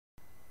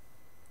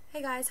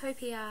Hey guys, Hope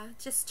here.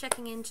 Just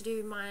checking in to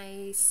do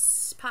my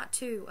part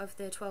 2 of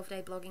the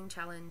 12-day blogging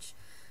challenge,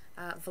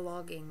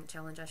 vlogging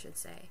challenge I should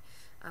say.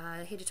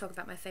 Here to talk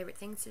about my favourite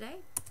things today.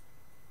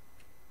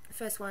 The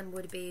first one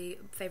would be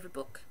favourite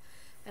book,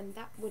 and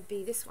that would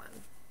be this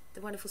one,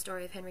 The Wonderful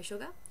Story of Henry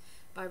Sugar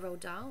by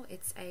Roald Dahl.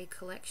 It's a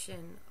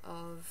collection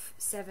of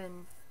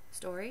 7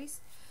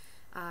 stories.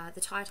 The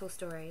title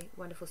story,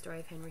 Wonderful Story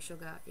of Henry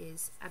Sugar,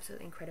 is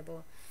absolutely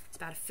incredible. It's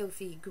about a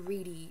filthy,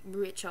 greedy,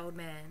 rich old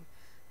man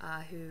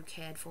who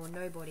cared for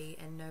nobody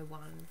and no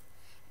one,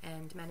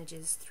 and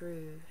manages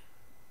through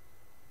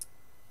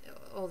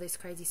all this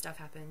crazy stuff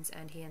happens,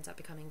 and he ends up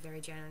becoming a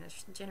very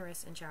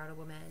generous and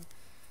charitable man.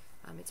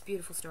 It's a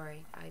beautiful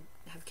story. I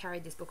have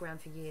carried this book around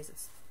for years.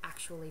 It's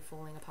actually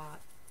falling apart.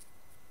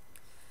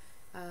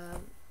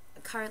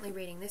 Currently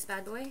reading this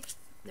bad boy,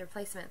 The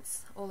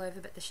Replacements, All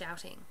Over But the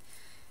Shouting.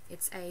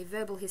 It's a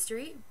verbal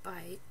history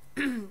by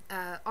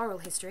oral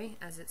history,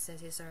 as it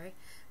says here, sorry,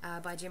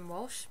 by Jim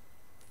Walsh.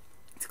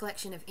 It's a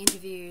collection of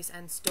interviews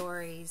and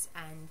stories,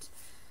 and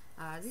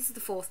this is the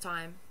 4th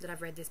time that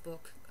I've read this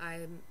book.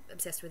 I'm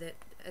obsessed with it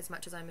as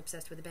much as I'm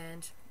obsessed with the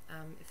band.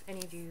 If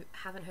any of you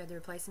haven't heard The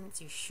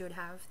Replacements, you should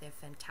have. They're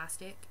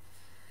fantastic.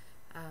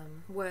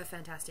 Were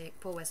fantastic.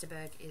 Paul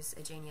Westerberg is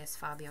a genius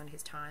far beyond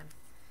his time,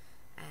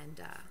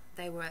 and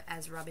they were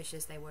as rubbish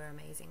as they were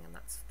amazing, and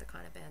that's the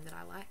kind of band that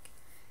I like.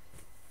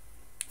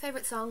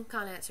 Favourite song?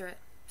 Can't answer it.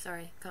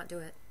 Sorry, can't do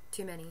it.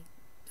 Too many.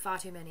 Far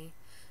too many.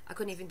 I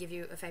couldn't even give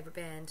you a favourite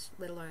band,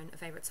 let alone a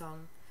favourite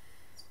song.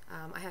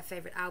 I have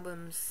favourite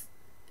albums,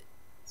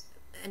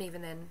 and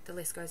even then the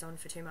list goes on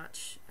for too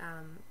much.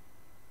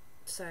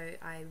 So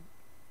I'm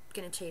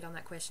going to cheat on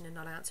that question and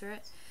not answer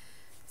it.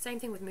 Same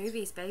thing with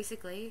movies,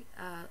 basically.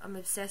 I'm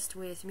obsessed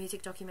with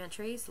music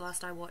documentaries.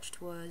 Last I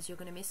watched was You're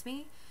Gonna Miss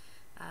Me,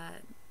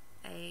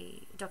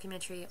 a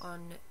documentary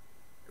on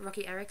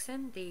Rocky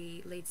Erickson,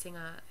 the lead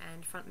singer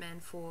and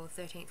frontman for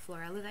 13th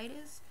Floor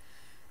Elevators.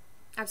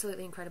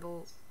 Absolutely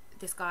incredible.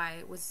 This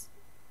guy was,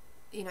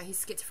 you know,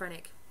 he's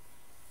schizophrenic,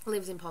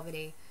 lives in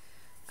poverty,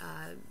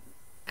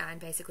 and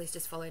basically has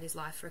just followed his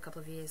life for a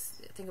couple of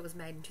years. I think it was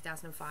made in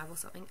 2005 or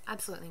something.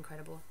 Absolutely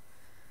incredible,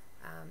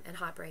 and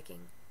heartbreaking.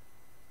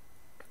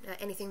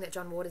 Anything that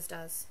John Waters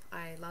does,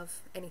 I love.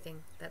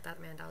 Anything that that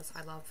man does,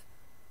 I love.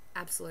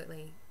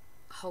 Absolutely,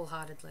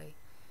 wholeheartedly.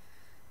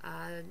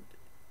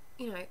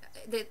 You know,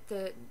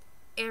 the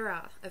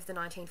era of the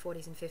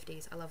 1940s and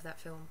 50s, I love that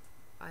film.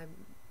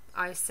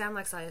 I sound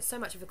like so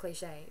much of a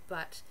cliche,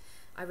 but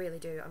I really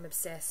do. I'm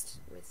obsessed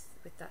with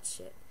that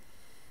shit.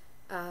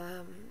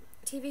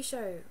 TV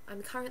show,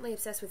 I'm currently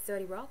obsessed with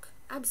 30 Rock.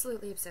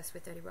 Absolutely obsessed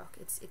with 30 Rock.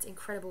 It's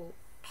incredible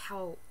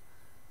how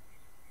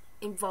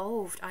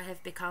involved I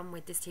have become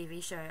with this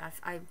TV show.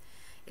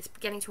 It's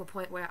getting to a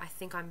point where I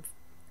think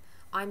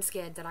I'm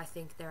scared that I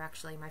think they're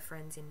actually my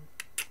friends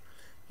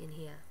in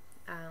here.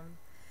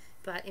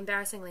 But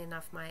embarrassingly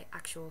enough, my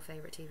actual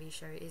favourite TV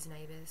show is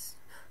Neighbours.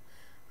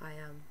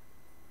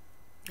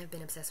 I've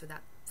been obsessed with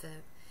that for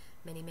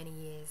many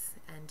years,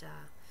 and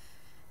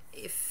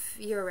if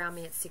you're around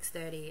me at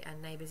 6:30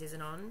 and Neighbours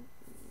isn't on,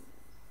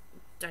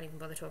 don't even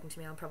bother talking to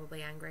me. I'm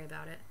probably angry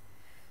about it.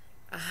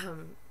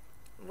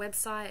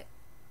 Website,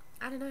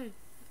 I don't know.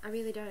 I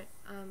really don't.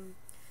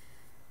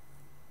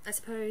 I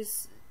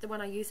suppose the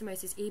one I use the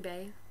most is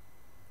eBay,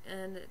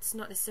 and it's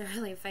not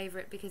necessarily a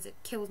favourite because it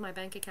kills my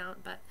bank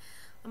account, but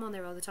I'm on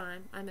there all the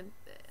time.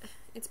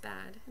 It's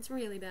bad. It's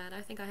really bad. I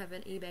think I have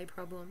an eBay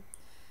problem.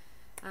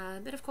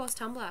 But of course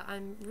Tumblr.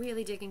 I'm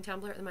really digging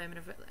Tumblr at the moment.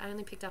 I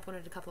only picked up on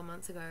it a couple of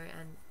months ago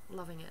and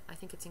loving it. I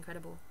think it's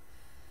incredible.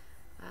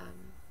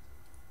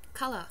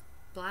 Colour,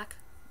 black.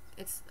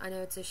 I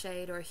know it's a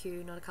shade or a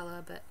hue, not a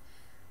colour, but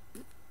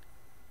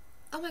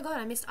oh my god,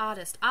 I missed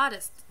artist.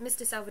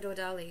 Mr. Salvador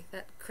Dali,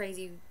 that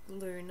crazy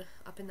loon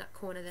up in that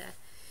corner there.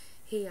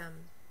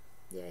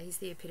 Yeah, he's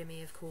the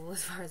epitome of cool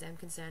as far as I'm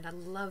concerned. I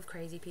love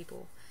crazy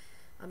people.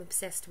 I'm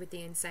obsessed with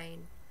the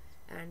insane,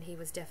 and he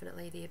was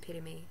definitely the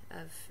epitome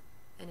of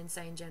an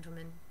insane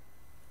gentleman.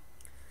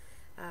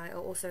 I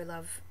also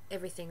love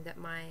everything that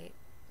my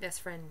best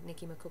friend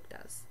Nikki McCook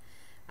does.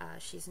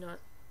 She's not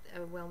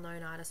a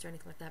well-known artist or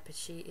anything like that, but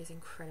she is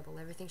incredible.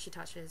 Everything she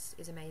touches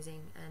is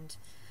amazing, and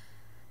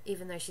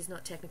even though she's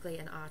not technically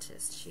an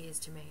artist, she is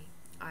to me.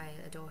 I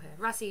adore her.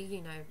 Russie,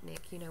 you know,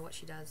 Nick, you know what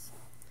she does.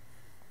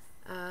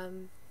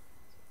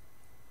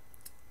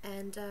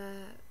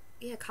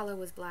 Yeah, colour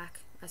was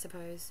black, I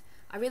suppose.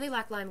 I really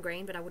like lime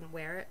green, but I wouldn't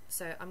wear it,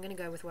 so I'm going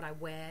to go with what I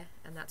wear,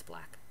 and that's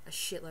black. A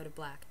shitload of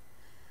black.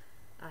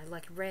 I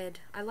like red.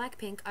 I like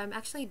pink. I'm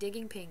actually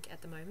digging pink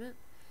at the moment.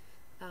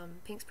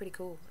 Pink's pretty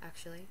cool,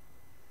 actually.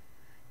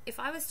 If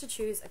I was to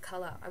choose a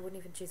colour, I wouldn't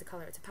even choose a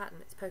colour. It's a pattern.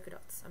 It's polka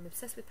dots. I'm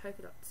obsessed with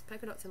polka dots.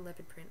 Polka dots and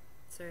leopard print.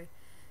 So,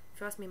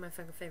 if you ask me my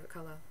favourite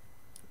colour,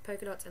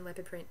 polka dots and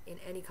leopard print in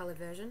any coloured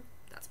version,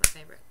 that's my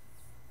favourite.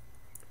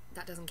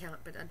 That doesn't count,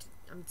 but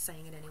I'm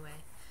saying it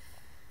anyway.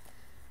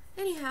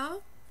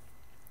 Anyhow,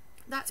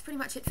 that's pretty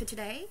much it for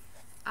today.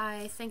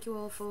 I thank you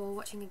all for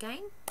watching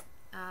again.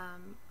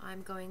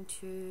 I'm going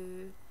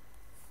to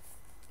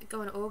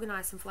go and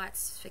organise some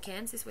flights for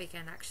Cairns this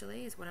weekend,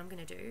 actually, is what I'm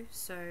going to do.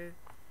 So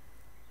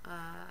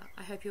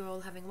I hope you're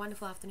all having a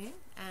wonderful afternoon,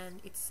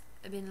 and it's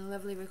been a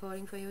lovely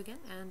recording for you again,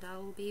 and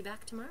I'll be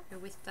back tomorrow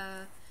with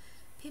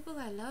people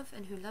I love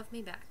and who love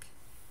me back.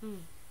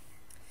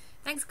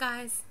 Thanks,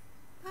 guys.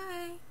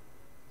 Bye.